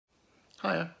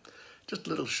Hiya, just a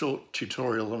little short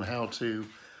tutorial on how to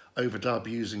overdub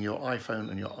using your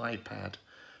iPhone and your iPad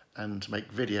and to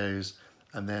make videos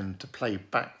and then to play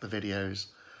back the videos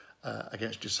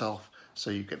against yourself so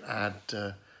you can add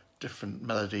different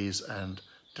melodies and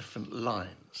different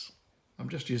lines. I'm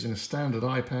just using a standard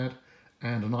iPad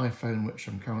and an iPhone which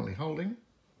I'm currently holding,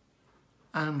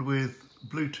 and with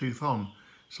Bluetooth on,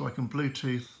 so I can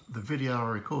Bluetooth the video I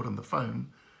record on the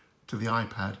phone to the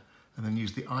iPad and then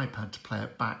use the iPad to play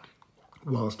it back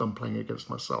whilst I'm playing against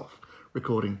myself,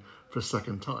 recording for a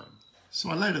second time. So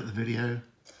I load up the video.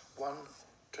 1,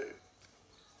 2.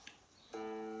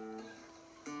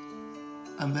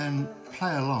 And then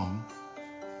play along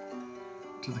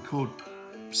to the chord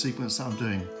sequence that I'm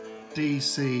doing. D,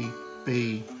 C,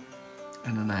 B,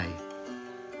 and an A.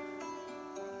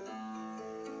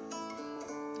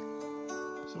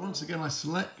 So once again I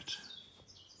select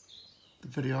the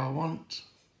video I want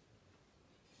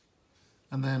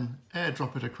and then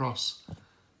airdrop it across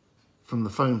from the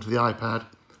phone to the iPad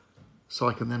so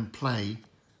I can then play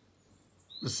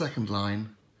the second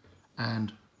line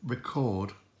and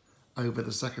record over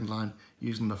the second line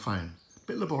using the phone. A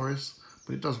bit laborious,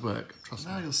 but it does work, trust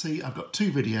me. Now you'll see I've got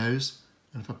two videos,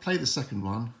 and if I play the second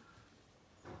one,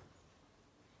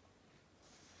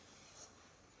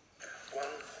 1,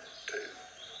 2,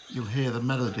 you'll hear the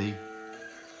melody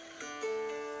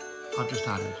I've just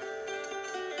added.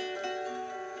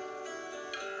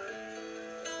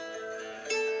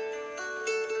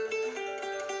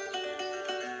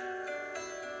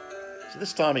 So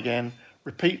this time again,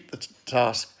 repeat the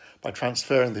task by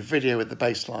transferring the video with the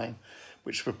bass line,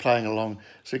 which we're playing along,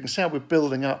 so you can see how we're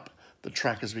building up the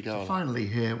track as we go along. Finally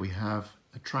here we have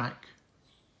a track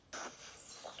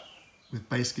with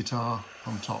bass guitar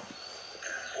on top.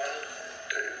 1,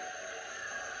 2.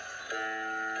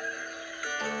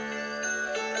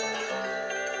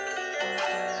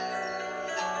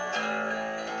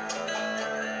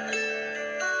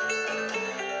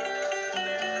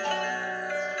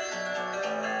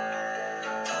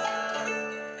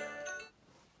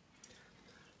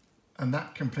 And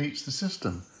that completes the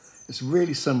system. It's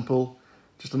really simple,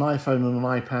 just an iPhone and an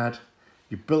iPad.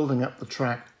 You're building up the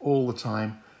track all the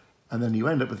time, and then you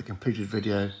end up with a completed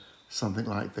video, something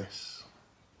like this.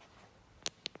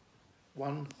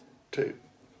 1, 2.